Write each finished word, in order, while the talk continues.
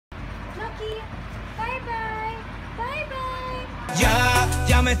Yankee. Bye-bye. Bye-bye.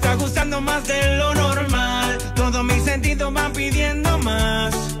 Ya me está gustando más de lo normal. Todos mis sentidos van pidiendo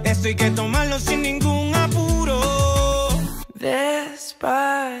más. Esto hay que tomarlo sin ningún apuro. Despacito,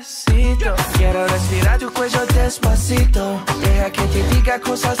 quiero respirar tu cuello despacito. Deja que te diga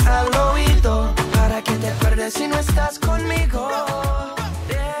cosas al oído, para que te acuerdes si no estás conmigo.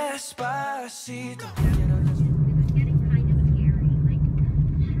 Despacito.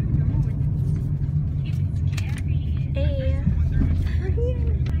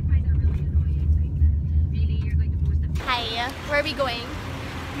 Hi, where are we going?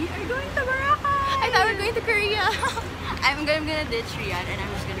 We are going to Boracay! I thought we were going to Korea. I'm gonna ditch Rian and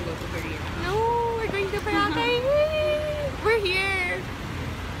I'm just gonna go to Korea. No, we're going to Boracay. We're here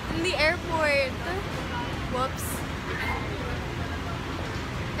in the airport. Whoops.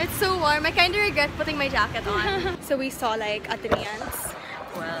 It's so warm. I kind of regret putting my jacket on. So we saw like Athenians.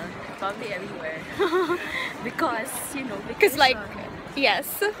 Well, probably everywhere. because, you know, Because like,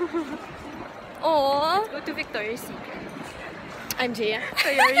 yes. Oh, go to Victoria's Secret. I'm Gia.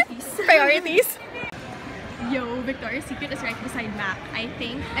 Priorities. Priorities. Yo, Victoria's Secret is right beside Mac. I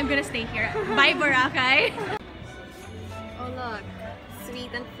think I'm gonna stay here. Bye, Boracay. Oh look,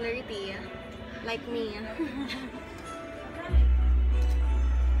 sweet and flirty, like me.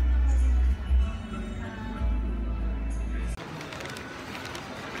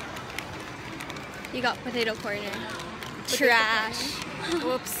 You got potato corner. Trash.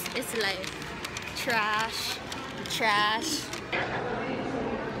 Whoops, it's life. Trash. Trash.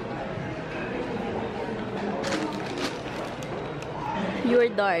 You're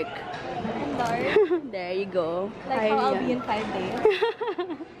dark. Dark. There you go. Like how I'll be in 5 days.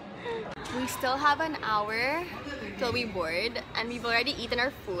 We still have an hour till we board, and we've already eaten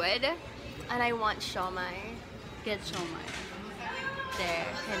our food. And I want shawmai. Get shawmai. There,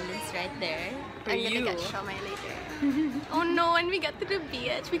 Heidlas right there. For I'm you. gonna get shawmai later. Oh no, when we get to the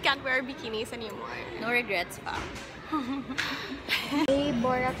beach, we can't wear bikinis anymore. No regrets, pa. Hey,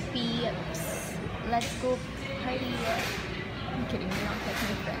 Bora peeps. Let's go party. I'm kidding, we're not like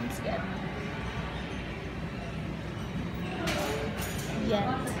my friends yet.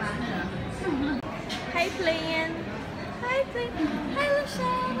 Hi, plane. Hi, plane. Hi,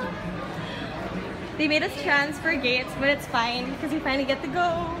 Luchelle. They made us transfer gates, but it's fine because we finally get to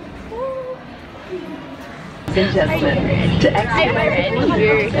go. Woo. Ladies and gentlemen, to exit by ready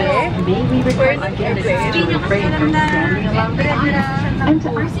here, may we request our guests to refrain from standing along the aisle and to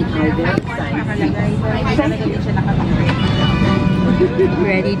occupy their sides. Thank you.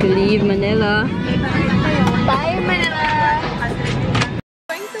 Ready to leave Manila. Bye, Manila.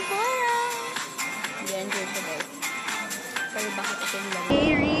 Going to Bora. Enjoy siya, guys. Pero bakit ito nila?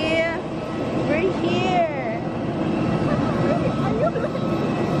 Hey, Rian. We're here.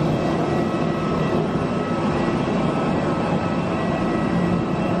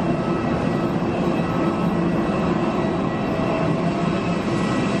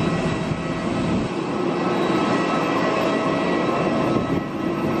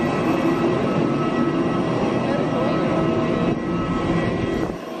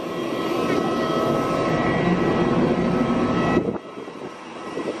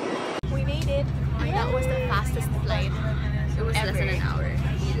 We made it. That was the fastest flight. It was less than an hour.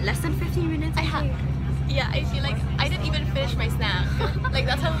 Less than 15 minutes, I think. Yeah, I feel like I didn't even finish my snack. Like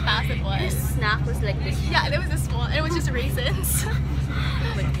that's how fast it This was. snack was like this. Yeah, there was a small, and it was just raisins.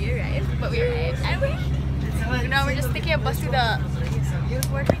 But we arrived. But we arrived, and now we're just taking a bus to the.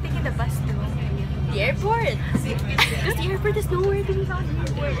 Where are we taking the bus to? The airport. Because the airport is nowhere to be found.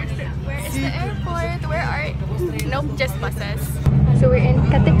 Where is the airport? Where are? Nope, just buses. So we're in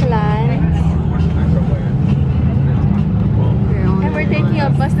Katiklan. And we're taking a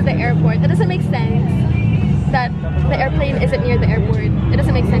bus to the airport. That doesn't make sense. That the airplane isn't near the airport. It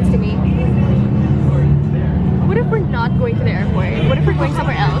doesn't make sense to me. What if we're not going to the airport? What if we're going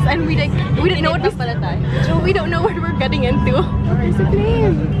somewhere else and we don't know what we don't know what we're getting into? There's a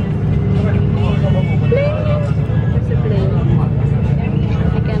plane. There's a plane.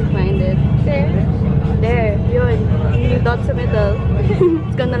 I can't find it. There. There, yun. Yung dot sa middle.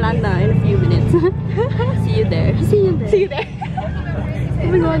 It's gonna land na in a few minutes. See you there. See you there. See you there. Oh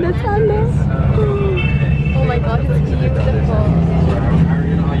my god, that's Heidlas. Oh my god, it's beautiful.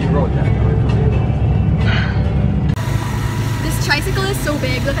 This tricycle is so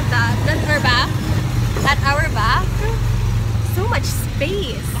big. Look at that. That's our back. At our back. So much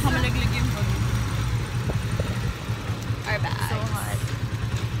space. Our back. So hot.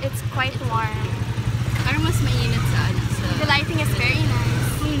 It's quite warm. Parang mas mainit sa ano. The lighting is very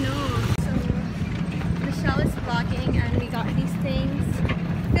nice. I know. So, Luchelle is vlogging and we got these things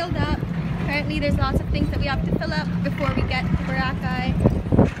filled up. apparently there's lots of things that we have to fill up before we get to Boracay.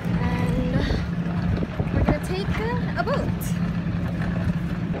 And we're gonna take a boat.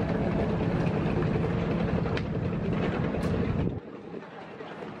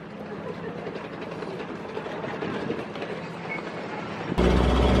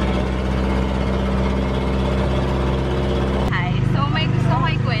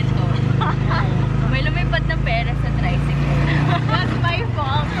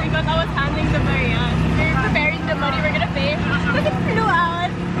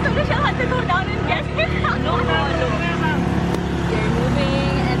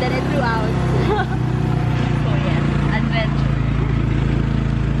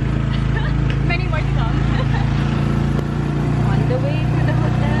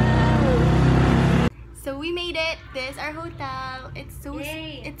 This is our hotel. It's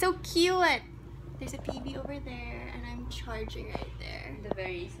so cute. There's a TV over there and I'm charging right there. The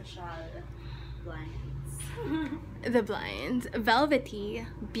very social blinds. The blinds. Velvety.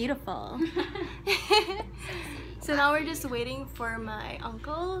 Beautiful. So now we're just waiting for my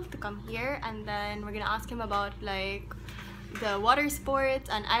uncle to come here and then we're gonna ask him about like the water sports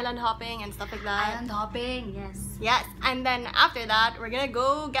and island hopping and stuff like that. Island hopping, yes. Yes. And then after that we're gonna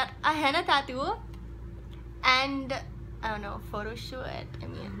go get a henna tattoo. And I don't know, photo shoot. I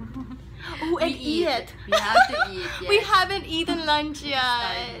mean, oh, and eat. We have to eat. Yes. We haven't eaten lunch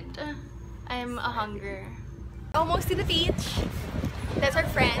yet. I'm a hunger. Almost to the beach. That's our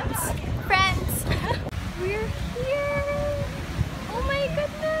friends. Friends. We're here. Oh my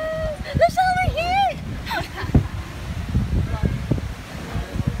goodness. Luchelle, we're here.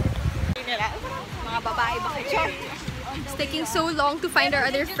 Mga babae ba kayo? It's taking so long to find our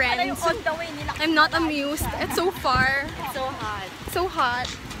other friends. I'm not amused. It's so far. It's so hot. So hot.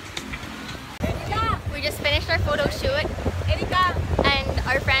 We just finished our photo shoot. And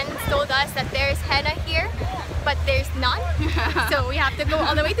our friends told us that there's henna here, but there's none. So we have to go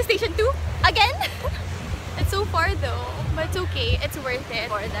all the way to station 2 again. It's so far though, but it's okay. It's worth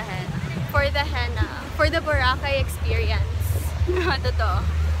it. For the henna. For the henna. For the Boracay experience. Totoo.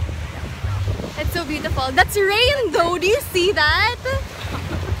 It's so beautiful. That's rain though. Do you see that?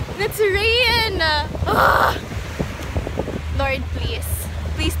 That's rain. Ah! Lord, please.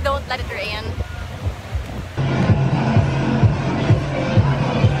 Please don't let it rain.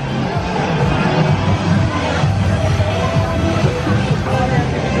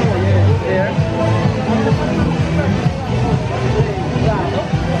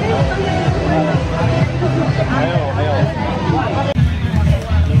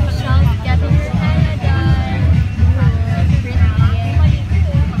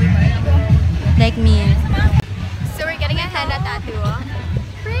 Like me. So we're getting a henna tattoo.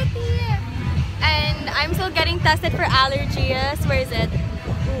 Pretty! And I'm still getting tested for allergies. Where is it?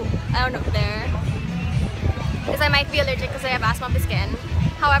 Ooh, I don't know. There. Because I might be allergic because I have asthma of the skin.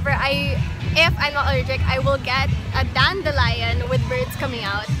 However, if I'm not allergic, I will get a dandelion with birds coming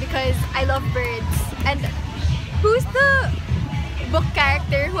out because I love birds. And who's the book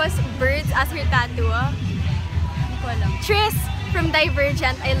character who has birds as her tattoo? Tris from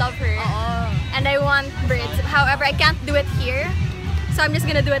Divergent. I love her. And I want birds. However, I can't do it here. So I'm just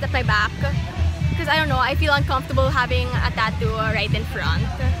gonna do it at my back. Because I don't know, I feel uncomfortable having a tattoo right in front.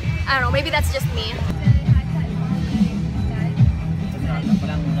 I don't know, maybe that's just me.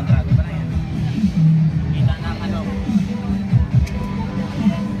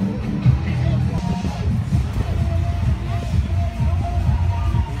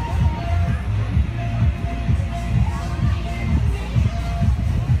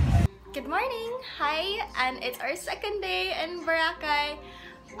 Good morning! Hi! And it's our second day in Boracay.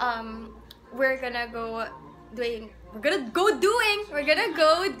 We're gonna go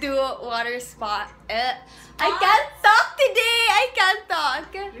do water spa. I can't talk today! I can't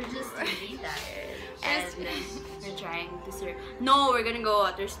talk! You're just really tired. And we're trying to serve. No, we're gonna go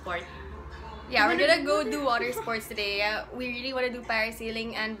water sport. Yeah, we're gonna go do water sports today. We really want to do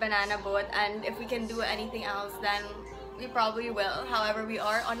parasailing and banana boat, and if we can do anything else, then we probably will. However, we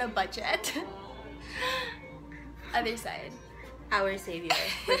are on a budget. Other side. Our savior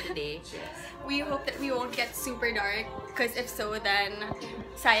for today. Yes. We hope that we won't get super dark, because if so, then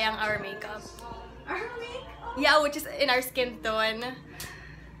sayang our makeup. Our makeup? Yeah, which is in our skin tone.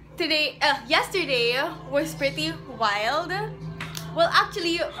 Yesterday was pretty wild. Well,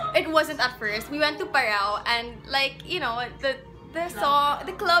 actually, it wasn't at first. We went to Parao and like, you know, the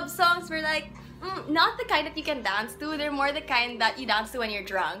club songs were like, not the kind that you can dance to. They're more the kind that you dance to when you're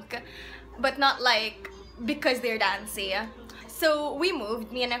drunk. But not like, because they're dancey. So we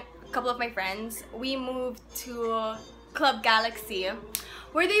moved, me and a couple of my friends, we moved to Club Galaxy,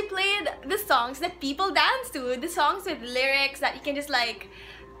 where they played the songs that people dance to, the songs with lyrics that you can just like,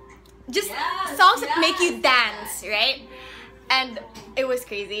 songs that make you dance, right? And it was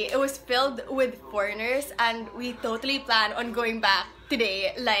crazy. It was filled with foreigners, and we totally plan on going back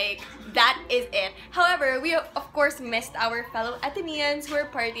today. Like, that is it. However, we of course missed our fellow Athenians who were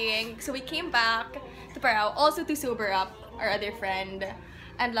partying, so we came back to Parao also to sober up our other friend,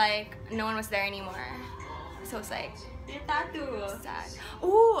 and like no one was there anymore. So it's like tattoo. Sad.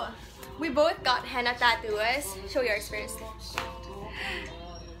 Ooh, we both got henna tattoos. Show yours first.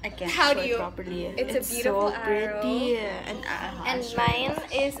 I can't How show do you? it properly. It's a beautiful so arrow. pretty. And mine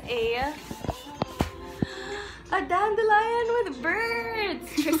is a dandelion with birds.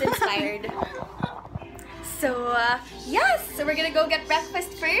 Just inspired. So yes, so we're gonna go get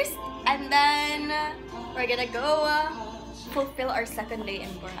breakfast first, and then we're gonna go fulfill our second day in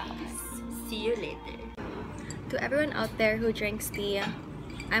Boracay. See you later. To everyone out there who drinks tea,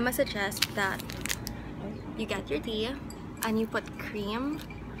 I must suggest that you get your tea and you put cream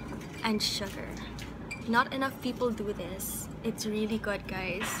and sugar. Not enough people do this. It's really good,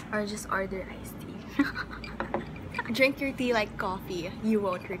 guys. Or just order iced tea. Drink your tea like coffee. You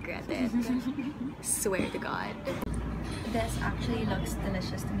won't regret it. Swear to God. This actually looks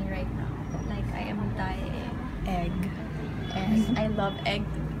delicious to me right now. Like, I am dying. Egg. I love egg.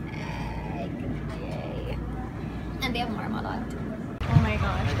 Yay. And they have marmalade too. Oh my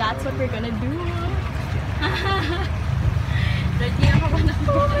gosh, that's what we're gonna do. Oh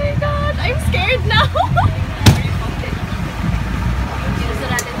my god, I'm scared now.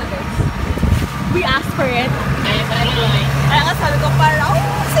 We asked for it. Kaya nga sabi ko parang,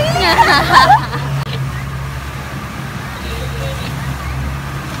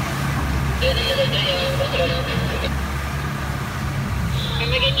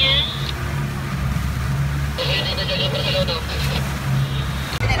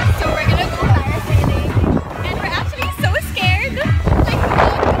 so we're gonna go parasailing, and we're actually so scared. Like,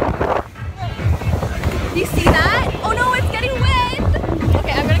 look. Do you see that? Oh no, it's getting wet.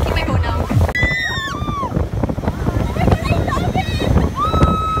 Okay, I'm gonna keep my phone now. Oh my god, I love it!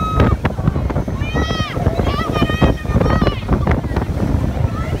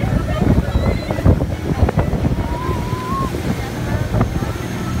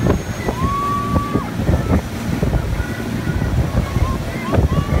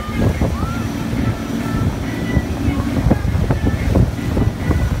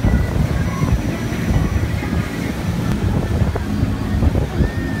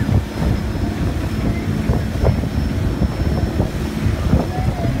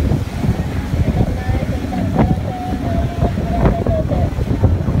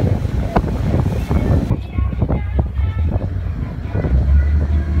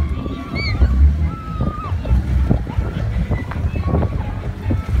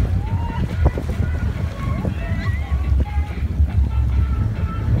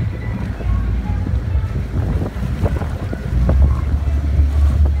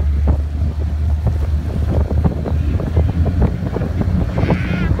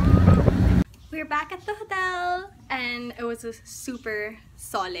 Was super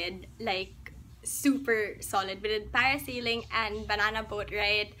solid, like super solid. We did parasailing and banana boat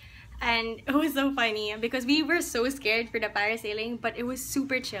ride, and it was so funny because we were so scared for the parasailing, but it was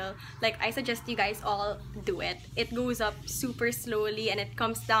super chill. Like, I suggest you guys all do it. It goes up super slowly and it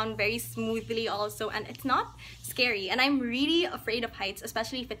comes down very smoothly also, and it's not scary. And I'm really afraid of heights,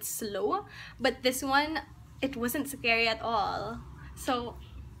 especially if it's slow, but this one, it wasn't scary at all. So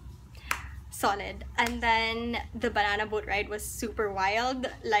solid. And then the banana boat ride was super wild.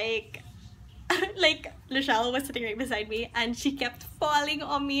 Like Luchelle was sitting right beside me and she kept falling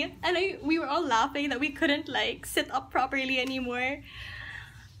on me, and we were all laughing that we couldn't like sit up properly anymore.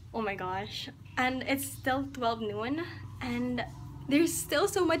 Oh my gosh. And it's still 12 noon and there's still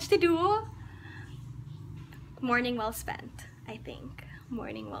so much to do. Morning well spent, I think.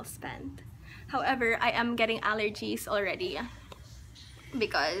 Morning well spent. However, I am getting allergies already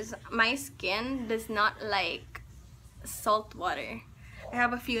because my skin does not like salt water. I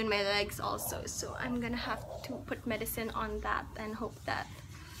have a few in my legs also, so I'm gonna have to put medicine on that and hope that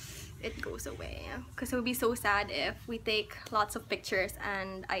it goes away, because it would be so sad if we take lots of pictures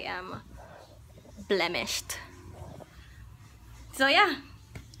and I am blemished. So yeah,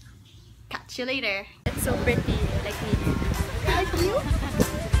 catch you later. It's so pretty, like me. Like you?